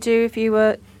 what would you do if you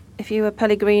were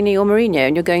Pellegrini or Mourinho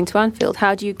and you're going to Anfield?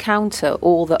 How do you counter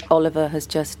all that Oliver has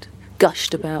just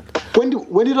gushed about.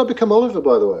 When did I become Oliver,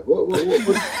 by the way?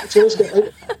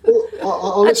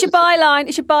 It's your byline.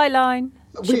 It's your byline.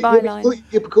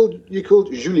 You're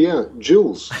called Julien,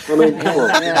 Jules. I mean, come on.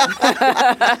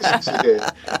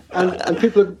 And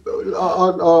people,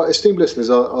 our esteemed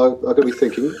listeners, are going to be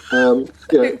thinking, who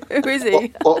is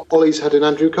he? Ollie's had an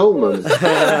Andrew Cole moment.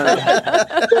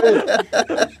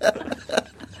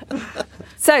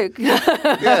 So,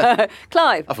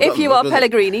 Clive, if you are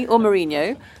Pellegrini or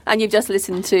Mourinho, and you've just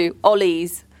listened to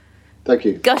Ollie's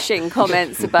gushing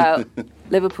comments about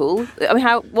Liverpool, I mean,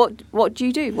 what do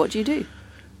you do? What do you do?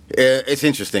 It's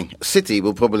interesting. City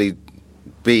will probably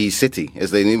be City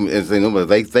as they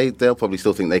normally. They'll probably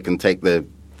still think they can take the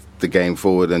game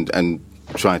forward and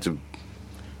try to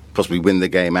possibly win the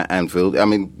game at Anfield. I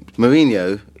mean,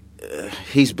 Mourinho,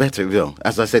 he's better. Well,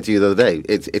 as I said to you the other day,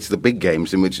 it's the big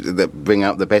games in which that bring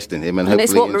out the best in him, and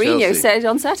it's what Mourinho said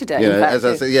on Saturday. As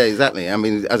I said, yeah, exactly. I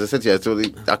mean, as I said to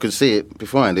you, I could see it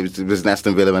beforehand. It was an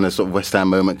Aston Villa and a sort of West Ham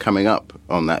moment coming up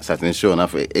on that Saturday, and sure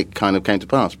enough, it kind of came to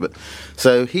pass. But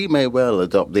so he may well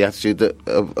adopt the attitude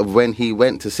of when he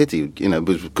went to City,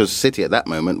 because City at that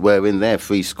moment were in their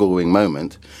free scoring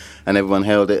moment. And everyone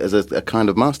held it as a kind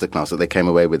of masterclass that they came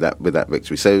away with that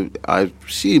victory. So I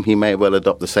assume he may well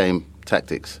adopt the same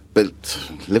tactics. But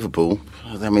Liverpool,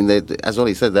 I mean, as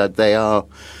Ollie said, they are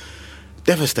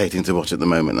devastating to watch at the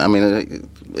moment. I mean,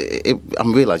 I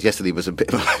realised yesterday was a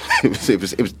bit.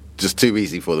 it was just too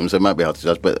easy for them, so it might be hard to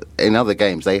judge. But in other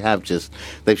games,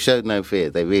 they've showed no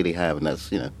fear. They really have, and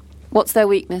that's What's their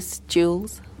weakness,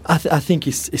 Jules? I think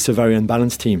it's a very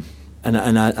unbalanced team. And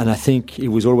I think it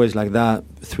was always like that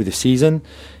through the season.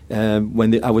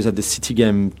 When I was at the City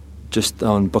game just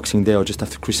on Boxing Day or just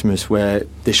after Christmas, where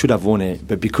they should have won it,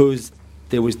 but because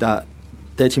there was their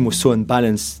team was so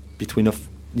unbalanced between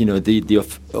the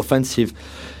offensive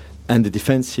and the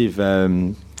defensive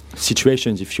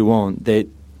situations, if you want, they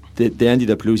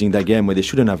ended up losing that game where they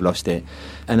shouldn't have lost it.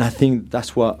 And I think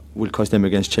that's what will cost them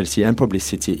against Chelsea and probably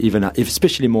City,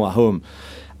 especially more at home.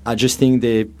 I just think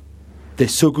they're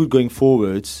so good going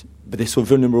forwards, but they're so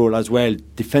vulnerable as well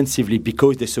defensively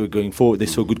because they're so good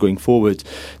going forward.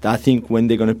 That I think when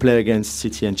they're going to play against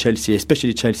City and Chelsea,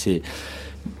 especially Chelsea,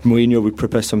 Mourinho would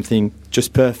prepare something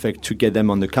just perfect to get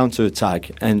them on the counter attack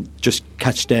and just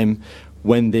catch them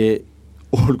when they're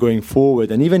all going forward.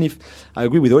 And even if I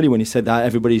agree with Oli when he said that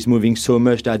everybody's moving so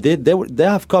much that they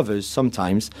have covers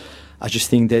sometimes, I just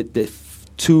think that they're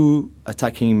too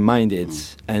attacking minded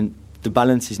and the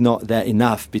balance is not there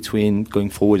enough between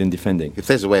going forward and defending. If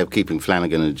there's a way of keeping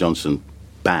Flanagan and Johnson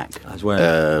back as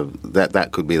well, that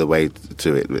could be the way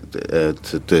to it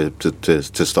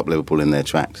to stop Liverpool in their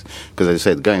tracks. Because as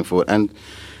I said, going forward, and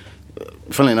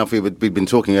funnily enough, we'd been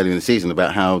talking earlier in the season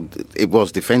about how it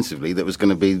was defensively that was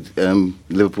going to be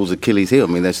Liverpool's Achilles heel. I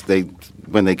mean,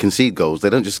 when they concede goals, they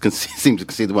don't just seem to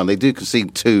concede the one. They do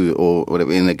concede two or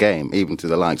whatever in a game, even to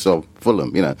the likes of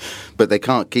Fulham, But they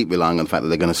can't keep relying on the fact that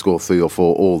they're going to score 3 or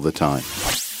 4 all the time.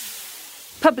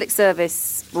 Public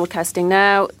service broadcasting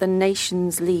now, the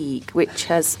Nations League, which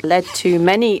has led to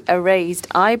many a raised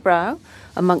eyebrow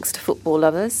amongst football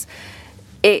lovers.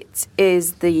 It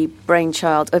is the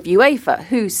brainchild of UEFA,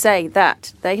 who say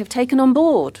that they have taken on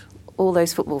board all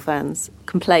those football fans'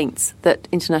 complaints that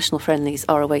international friendlies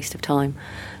are a waste of time,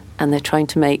 and they're trying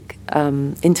to make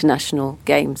international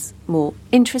games more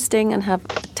interesting and have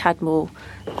a tad more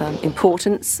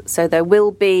importance. So there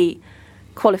will be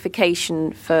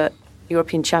qualification for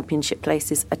European Championship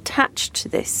places attached to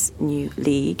this new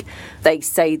league. They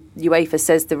say, UEFA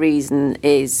says the reason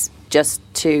is just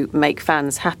to make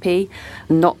fans happy.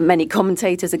 Not many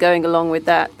commentators are going along with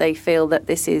that. They feel that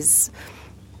this is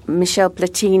Michel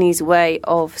Platini's way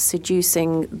of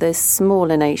seducing the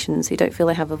smaller nations who don't feel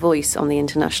they have a voice on the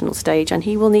international stage, and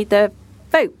he will need their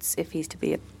votes if he's to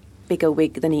be a bigger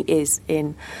wig than he is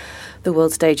in the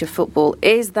world stage of football.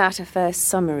 Is that a fair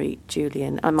summary,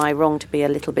 Julian? Am I wrong to be a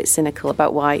little bit cynical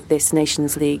about why this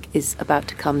Nations League is about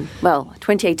to come? Well,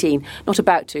 2018, not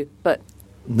about to, but...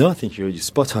 No, I think you're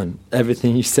spot on.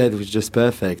 Everything you said was just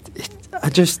perfect. I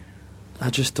just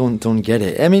don't get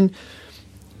it. I mean,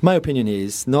 my opinion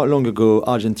is, not long ago,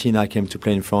 Argentina came to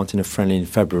play in France in a friendly in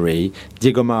February.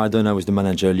 Diego Maradona was the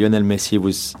manager. Lionel Messi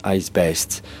was at his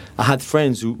best. I had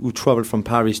friends who travelled from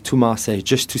Paris to Marseille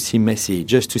just to see Messi,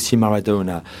 just to see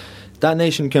Maradona. That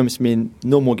nation comes mean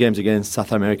no more games against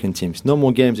South American teams, no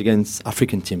more games against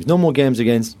African teams, no more games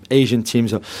against Asian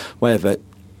teams or whatever.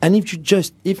 And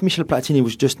if Michel Platini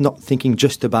was just not thinking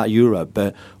just about Europe,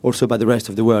 but also about the rest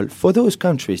of the world, for those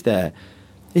countries there,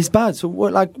 it's bad. So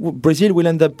Brazil will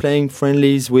end up playing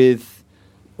friendlies with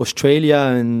Australia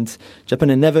and Japan,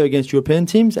 and never against European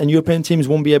teams. And European teams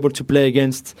won't be able to play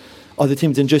against other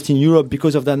teams than just in Europe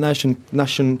because of that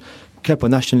Nation Cup or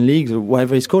National Leagues or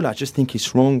whatever it's called. I just think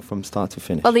it's wrong from start to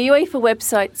finish. Well, the UEFA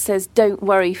website says, don't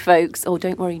worry, folks, or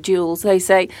don't worry, Jules. They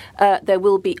say there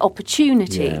will be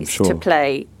opportunities to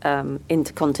play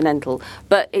intercontinental,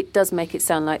 but it does make it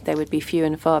sound like there would be few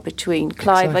and far between.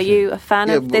 Clive, Exactly. Are you a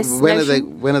fan of this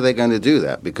notion? When are they going to do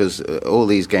that? Because all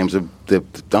these games,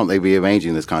 aren't they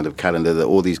rearranging this kind of calendar that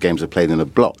all these games are played in a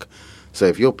block? So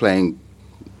if you're playing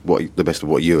the best of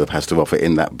what Europe has to offer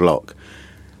in that block,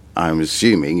 I'm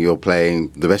assuming you're playing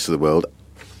the rest of the world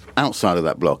outside of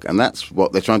that block. And that's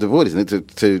what they're trying to avoid, isn't it?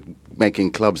 To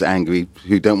making clubs angry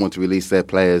who don't want to release their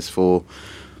players for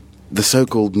the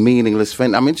so-called meaningless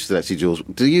friendly. I'm interested, actually, Jules.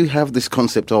 Do you have this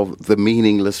concept of the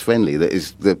meaningless friendly, that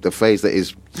is the phrase that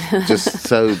is just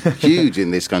so huge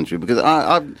in this country? Because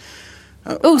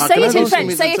say it in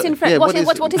French. Say it in French. Yeah,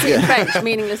 what is it in French?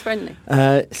 Meaningless friendly.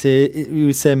 We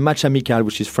would say match amical,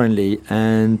 which is friendly,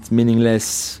 and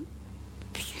meaningless.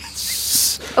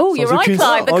 Oh, you're right,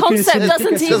 Clive. The concept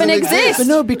doesn't even exist. But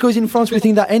no, because in France we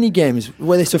think that any games,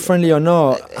 whether it's a friendly or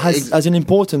not, has an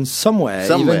importance somewhere.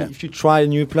 Even if you try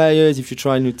new players, if you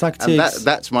try new tactics. And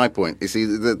that's my point. You see,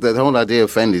 the whole idea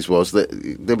of friendlies was that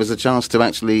there was a chance to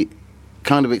actually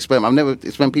kind of experiment.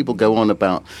 It's when people go on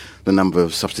about the number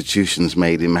of substitutions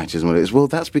made in matches and what it is. Well,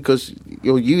 that's because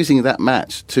you're using that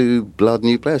match to blood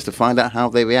new players to find out how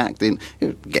they react.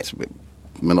 It gets a bit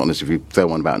monotonous if you throw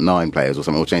on about 9 players or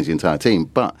something, or change the entire team.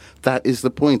 But that is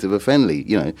the point of a friendly.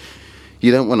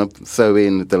 You don't want to throw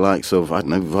in the likes of, I don't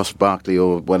know, Ross Barkley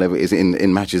or whatever it is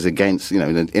in matches against,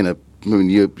 in a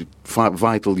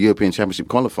vital European Championship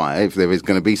qualifier, if there is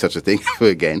going to be such a thing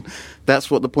again. That's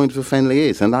what the point of a friendly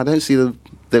is. And I don't see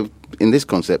in this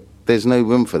concept, there's no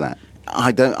room for that.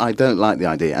 I don't like the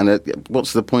idea. And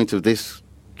what's the point of this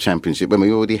championship when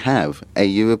we already have a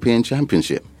European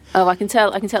Championship? Oh, I can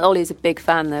tell Ollie's a big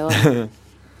fan, though.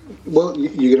 Well,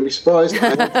 you're going to be surprised.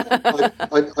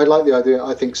 I like the idea.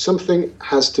 I think something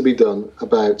has to be done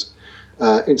about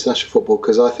international football,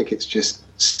 because I think it's just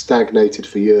stagnated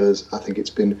for years. I think it's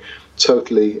been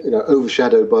totally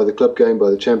overshadowed by the club game,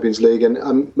 by the Champions League,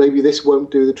 and maybe this won't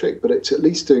do the trick, but it's at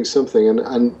least doing something. And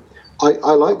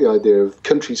I like the idea of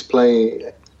countries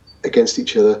playing against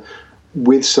each other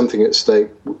with something at stake.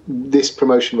 This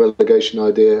promotion relegation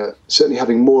idea, certainly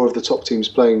having more of the top teams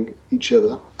playing each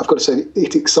other, I've got to say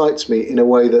it excites me in a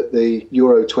way that the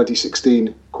Euro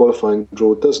 2016 qualifying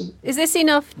draw doesn't. Is this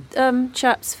enough,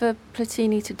 chaps, for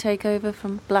Platini to take over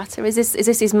from Blatter? Is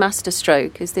this his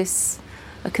masterstroke? Is this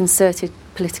a concerted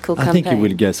political campaign? I think he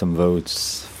will get some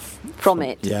votes from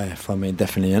it. Yeah, from it,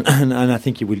 definitely. And I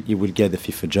think he will get the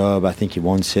FIFA job. I think he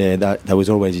wants it. That was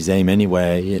always his aim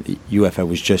anyway. UEFA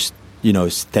was just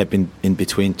step in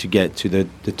between to get to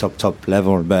the top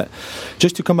level. But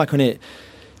just to come back on it,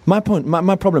 my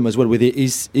problem as well with it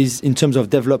is in terms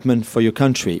of development for your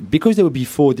country. Because there will be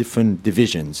 4 different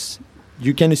divisions,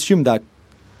 you can assume that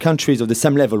countries of the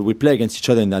same level will play against each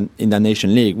other in the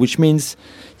Nation League, which means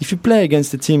if you play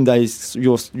against a team that is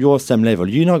your same level,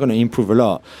 you're not going to improve a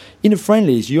lot. In the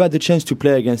friendlies, you had the chance to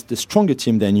play against a stronger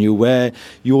team than you, where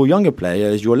your younger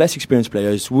players, your less experienced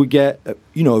players will get a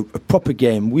proper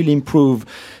game, will improve,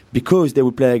 because they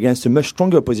will play against a much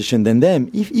stronger opposition than them.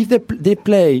 If they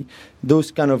play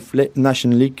those kind of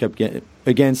National League Cup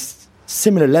against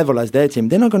similar level as their team,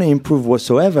 they're not going to improve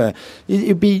whatsoever.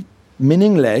 It'd be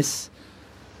meaningless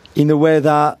in a way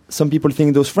that some people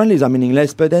think those friendlies are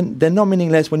meaningless, but then they're not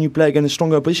meaningless when you play against a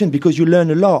stronger opposition, because you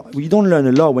learn a lot. You don't learn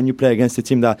a lot when you play against a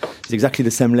team that is exactly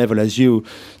the same level as you.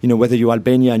 Whether you're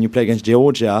Albania and you play against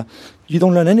Georgia, you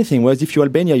don't learn anything. Whereas if you're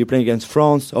Albania, you're playing against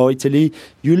France or Italy,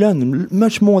 you learn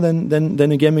much more than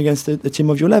a game against a team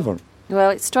of your level. Well,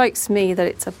 it strikes me that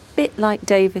it's a bit like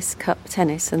Davis Cup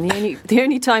tennis, and the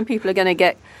only time people are going to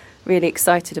get really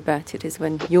excited about it is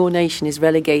when your nation is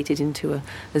relegated into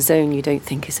a zone you don't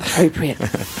think is appropriate.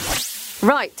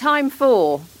 Right, time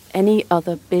for any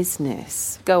other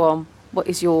business. Go on. What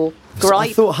is your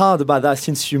gripe? I thought hard about that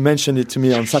since you mentioned it to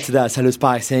me on Saturday at Selhurst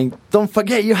Park, saying, don't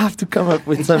forget, you have to come up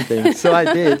with something. So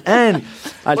I did. And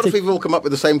what if we've all come up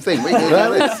with the same thing?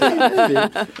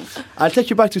 I'll take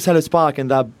you back to Selhurst Park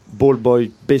and that ball boy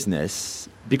business,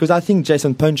 because I think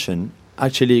Jason Puncheon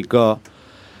actually got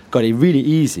it really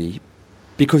easy,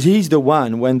 because he's the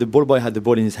one, when the ball boy had the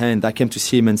ball in his hand, I came to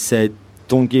see him and said,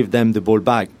 don't give them the ball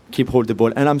back, hold the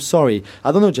ball. And I'm sorry,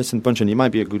 I don't know Jason Puncheon, he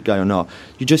might be a good guy or not.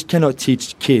 You just cannot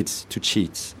teach kids to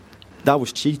cheat. That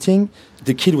was cheating.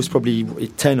 The kid was probably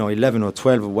 10 or 11 or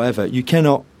 12 or whatever. You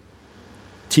cannot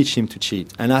teach him to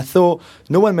cheat. And I thought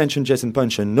no one mentioned Jason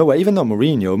Puncheon, no one, even not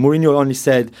Mourinho. Mourinho only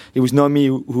said it was not me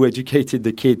who educated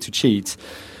the kid to cheat.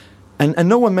 And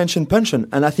no one mentioned Puncheon.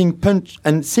 And I think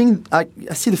I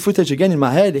see the footage again in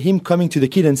my head, him coming to the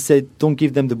kid and said, don't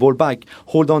give them the ball back,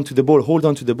 hold on to the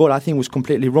ball, I think was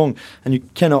completely wrong. And you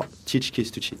cannot teach kids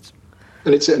to cheat.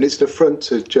 And it's an affront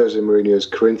to Jose Mourinho's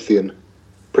Corinthian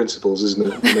principles, isn't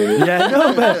it? I mean, yeah,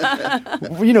 no,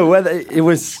 but you know whether it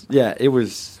was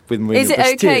with Mourinho. Is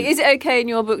it okay in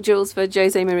your book, Jules, for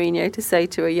Jose Mourinho to say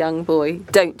to a young boy,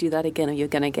 "Don't do that again, or you're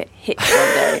going to get hit one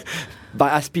day"? By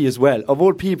Aspi as well. Of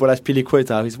all people,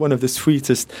 Azpilicueta is one of the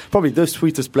sweetest, probably the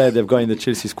sweetest player they've got in the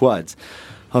Chelsea squads.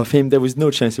 Of him, there was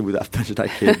no chance he would have punched that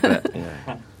kid. But,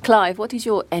 yeah. Clive, what is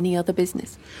your any other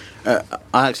business? I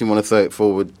actually want to throw it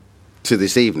forward to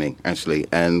this evening, actually,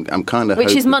 and I'm kind of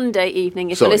which is Monday evening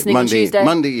if you're listening on Tuesday.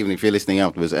 Monday evening if you're listening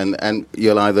afterwards, and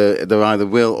there either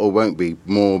will or won't be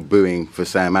more booing for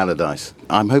Sam Allardyce.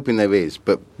 I'm hoping there is,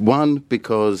 but one,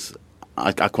 because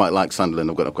I quite like Sunderland.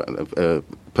 I've got a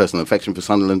personal affection for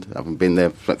Sunderland. I haven't been there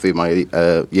through my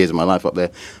years of my life up there.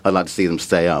 I'd like to see them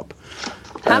stay up.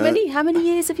 How many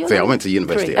years of your life? I went to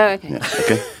university. 3. Oh, okay. Yeah,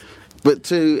 okay. But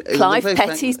Clive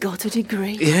Petty's got a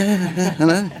degree. Yeah, I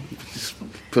know. Just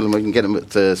pull them, we can get them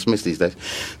at Smiths these days.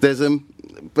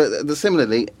 But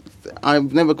similarly,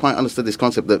 I've never quite understood this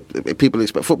concept that people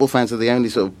expect football fans are the only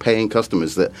sort of paying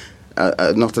customers that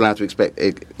are not allowed to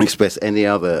express any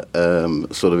other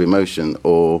sort of emotion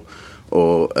or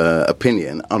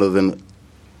opinion other than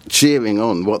cheering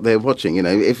on what they're watching. You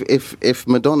know, if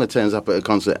Madonna turns up at a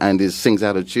concert and sings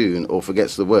out of tune or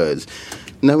forgets the words,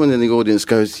 no one in the audience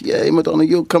goes, "Yeah, Madonna,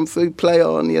 you'll come through, play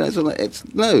on." You know,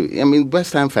 no. I mean,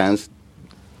 West Ham fans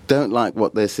don't like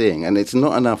what they're seeing, and it's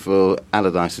not enough for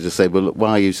Allardyce to just say, "Well, look,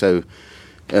 why are you so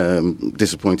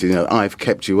disappointed? You know, I've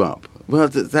kept you up." Well,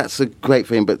 that's a great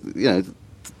thing, but you know,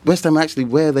 West Ham actually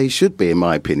where they should be, in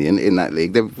my opinion, in that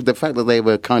league. The fact that they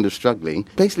were kind of struggling,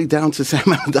 basically down to Sam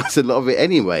Allardyce a lot of it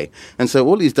anyway. And so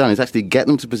all he's done is actually get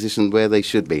them to position where they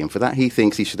should be. And for that, he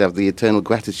thinks he should have the eternal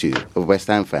gratitude of West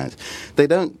Ham fans. They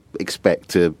don't expect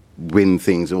to win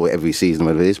things or every season,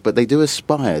 whatever it is, but they do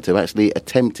aspire to actually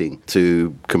attempting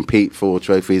to compete for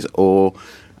trophies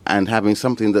and having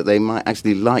something that they might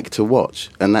actually like to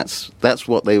watch. And that's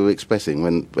what they were expressing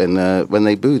when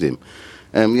they booed him.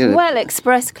 You know. Well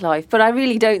expressed, Clive, but I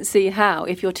really don't see how,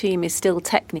 if your team is still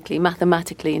technically,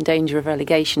 mathematically in danger of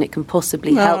relegation, it can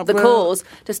possibly help the cause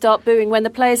to start booing when the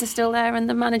players are still there and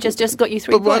the manager's just got you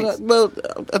 3 points.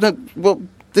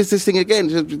 There's this thing again.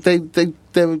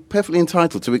 They were perfectly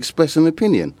entitled to express an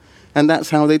opinion, and that's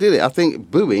how they did it. I think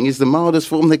booing is the mildest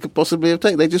form they could possibly have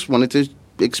taken. They just wanted to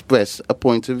express a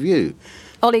point of view.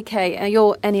 Ollie Kay,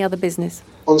 your any other business?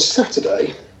 On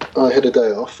Saturday, I had a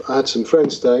day off. I had some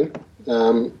friends staying.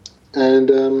 And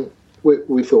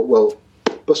we thought, well,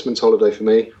 busman's holiday for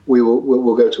me.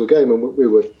 We'll go to a game, and we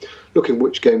were looking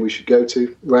which game we should go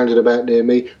to. Rounded about near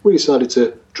me, we decided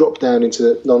to drop down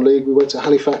into non-league. We went to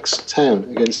Halifax Town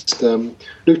against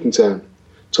Luton Town,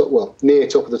 near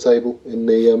top of the table in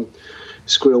the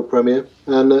Skrill Premier,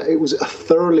 and it was a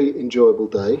thoroughly enjoyable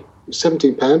day. It was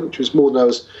 £17, which was more than I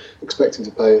was expecting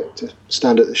to pay to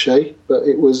stand at the Shea, but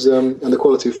it was, and the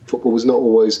quality of football was not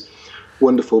always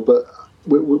wonderful, but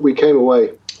we came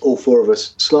away, all 4 of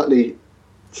us, slightly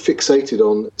fixated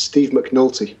on Steve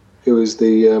McNulty, who is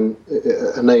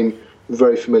a name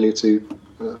very familiar to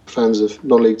fans of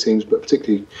non-league teams, but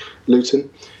particularly Luton.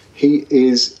 He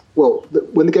is,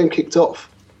 when the game kicked off,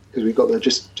 because we got there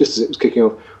just as it was kicking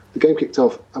off, the game kicked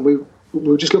off, and we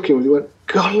were just looking, and we went,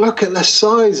 God, look at the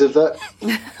size of that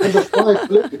number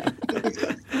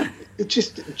 5. It's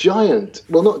just giant.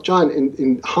 Well, not giant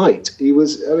in height. He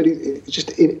was,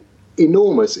 just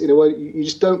enormous in a way you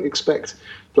just don't expect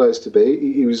players to be.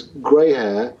 He was grey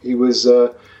hair. He was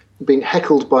being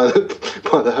heckled by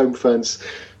the home fans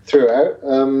throughout.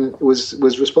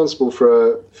 Was responsible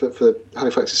for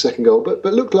Halifax's second goal, but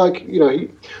looked like he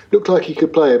looked like he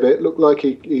could play a bit. Looked like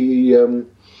he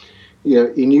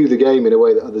knew the game in a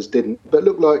way that others didn't. But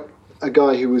looked like a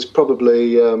guy who was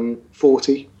probably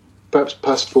 40. Perhaps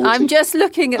past 40. I'm just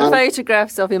looking at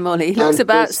photographs of him, Ollie. He looks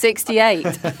about 68.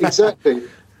 Exactly.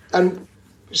 And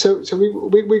so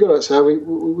we got out. So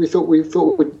we thought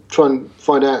we'd try and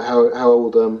find out how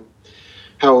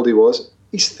old he was.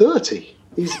 He's 30.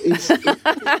 He's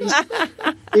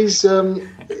an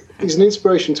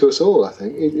inspiration to us all. I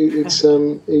think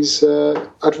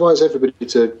I advise everybody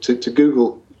to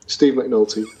Google Steve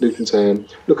McNulty, Luton Town.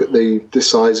 Look at the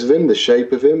size of him, the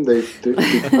shape of him, the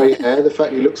grey hair, the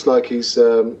fact he looks like he's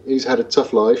had a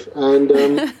tough life, and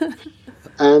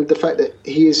And the fact that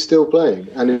he is still playing,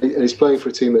 and he's playing for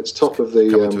a team that's top of the...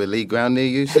 Coming to a league ground near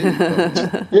you, too.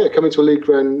 Yeah, coming to a league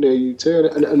ground near you too.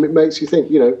 And it makes you think,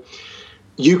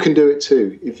 you can do it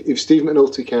too. If Steve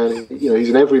McNulty can, he's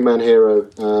an everyman hero.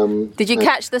 Did you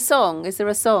catch the song? Is there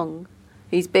a song?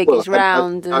 He's big, he's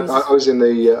round. I was in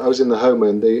the home,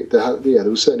 and there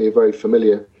was certainly a very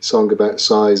familiar song about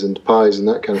size and pies and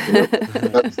that kind of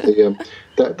thing.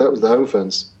 That was the home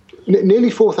fans. Nearly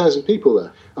 4,000 people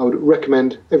there. I would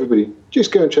recommend everybody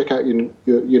just go and check out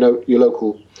your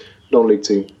local non-league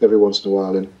team every once in a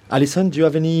while. Alison, do you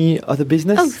have any other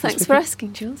business? Oh, thanks for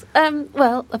asking, Jules.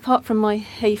 Well, apart from my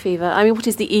hay fever, I mean, what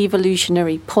is the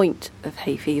evolutionary point of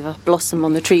hay fever? Blossom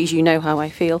on the trees, you know how I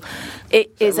feel.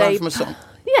 It is from a song?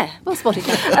 Yeah, well spotted.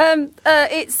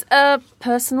 It's a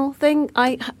personal thing.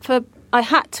 I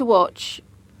had to watch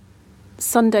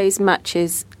Sunday's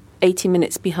matches 80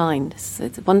 minutes behind. So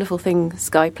it's a wonderful thing,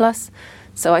 Sky Plus.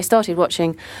 So I started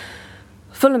watching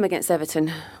Fulham against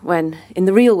Everton when, in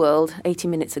the real world, 80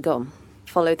 minutes are gone.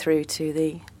 Followed through to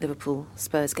the Liverpool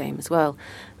Spurs game as well.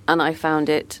 And I found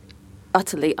it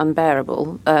utterly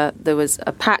unbearable. There was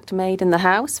a pact made in the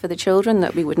house for the children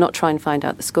that we would not try and find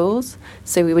out the scores.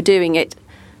 So we were doing it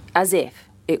as if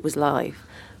it was live.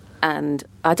 And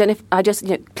I don't know if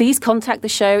please contact the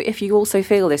show if you also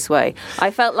feel this way. I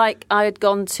felt like I had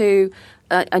gone to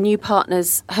a new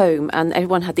partner's home and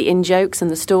everyone had the in-jokes and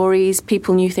the stories.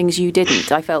 People knew things you didn't.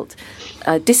 I felt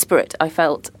disparate. I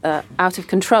felt out of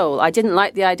control. I didn't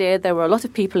like the idea there were a lot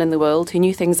of people in the world who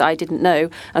knew things I didn't know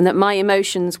and that my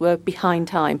emotions were behind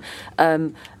time.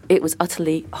 It was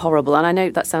utterly horrible. And I know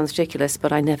that sounds ridiculous,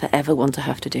 but I never, ever want to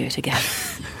have to do it again.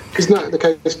 Isn't that the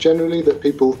case generally, that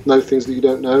people know things that you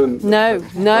don't know? No,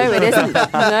 it isn't.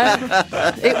 No.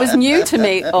 It was new to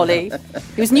me, Ollie.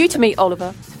 It was new to me,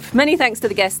 Oliver. Many thanks to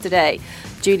the guests today,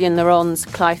 Julian Laurens,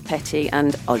 Clive Petty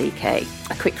and Ollie Kay.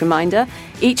 A quick reminder,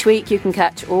 each week you can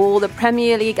catch all the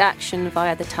Premier League action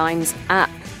via the Times app.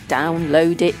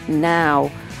 Download it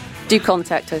now. Do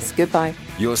contact us. Goodbye.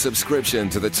 Your subscription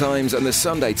to the Times and the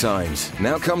Sunday Times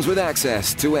now comes with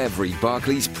access to every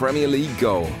Barclays Premier League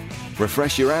goal.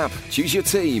 Refresh your app, choose your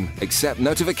team, accept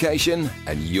notification,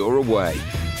 and you're away.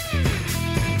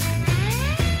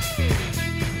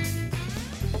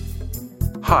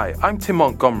 Hi, I'm Tim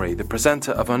Montgomery, the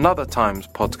presenter of another Times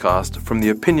podcast from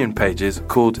the opinion pages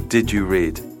called Did You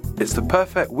Read? It's the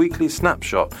perfect weekly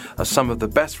snapshot of some of the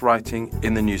best writing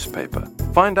in the newspaper.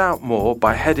 Find out more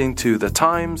by heading to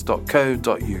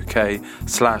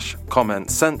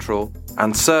thetimes.co.uk/comment central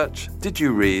and search Did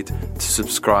You Read to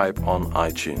subscribe on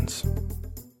iTunes.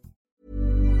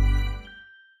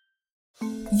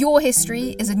 Your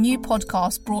History is a new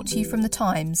podcast brought to you from The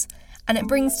Times, and it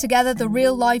brings together the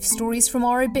real-life stories from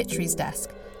our obituaries desk,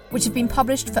 which have been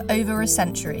published for over a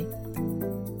century.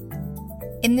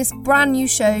 In this brand new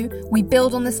show, we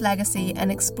build on this legacy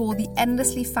and explore the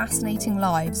endlessly fascinating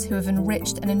lives who have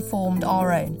enriched and informed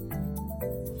our own.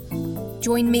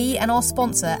 Join me and our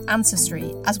sponsor,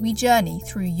 Ancestry, as we journey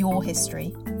through your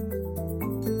history.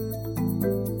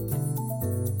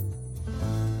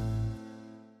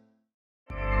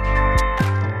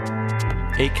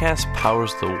 Acast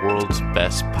powers the world's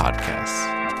best podcasts.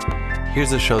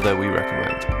 Here's a show that we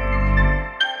recommend.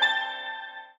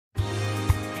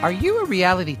 Are you a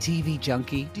reality TV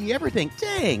junkie? Do you ever think,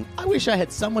 dang, I wish I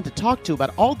had someone to talk to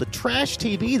about all the trash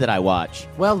TV that I watch?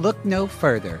 Well, look no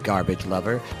further, garbage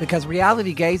lover, because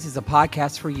Reality Gaze is a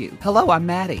podcast for you. Hello, I'm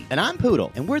Maddie. And I'm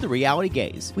Poodle, and we're the Reality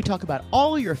Gaze. We talk about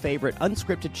all your favorite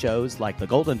unscripted shows like The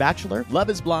Golden Bachelor, Love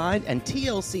is Blind, and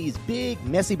TLC's big,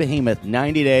 messy behemoth,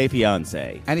 90 Day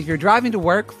Fiancé. And if you're driving to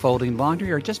work, folding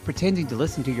laundry, or just pretending to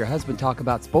listen to your husband talk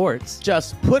about sports,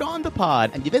 just put on the pod,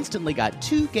 and you've instantly got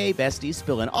two gay besties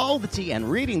spilling all the tea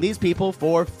and reading these people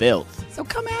for filth. So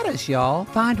come at us, y'all.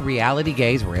 Find Reality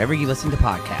Gaze wherever you listen to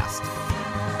podcasts.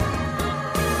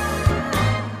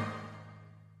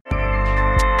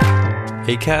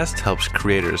 Acast helps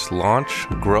creators launch,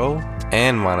 grow,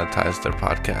 and monetize their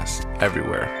podcasts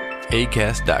everywhere.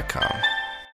 Acast.com.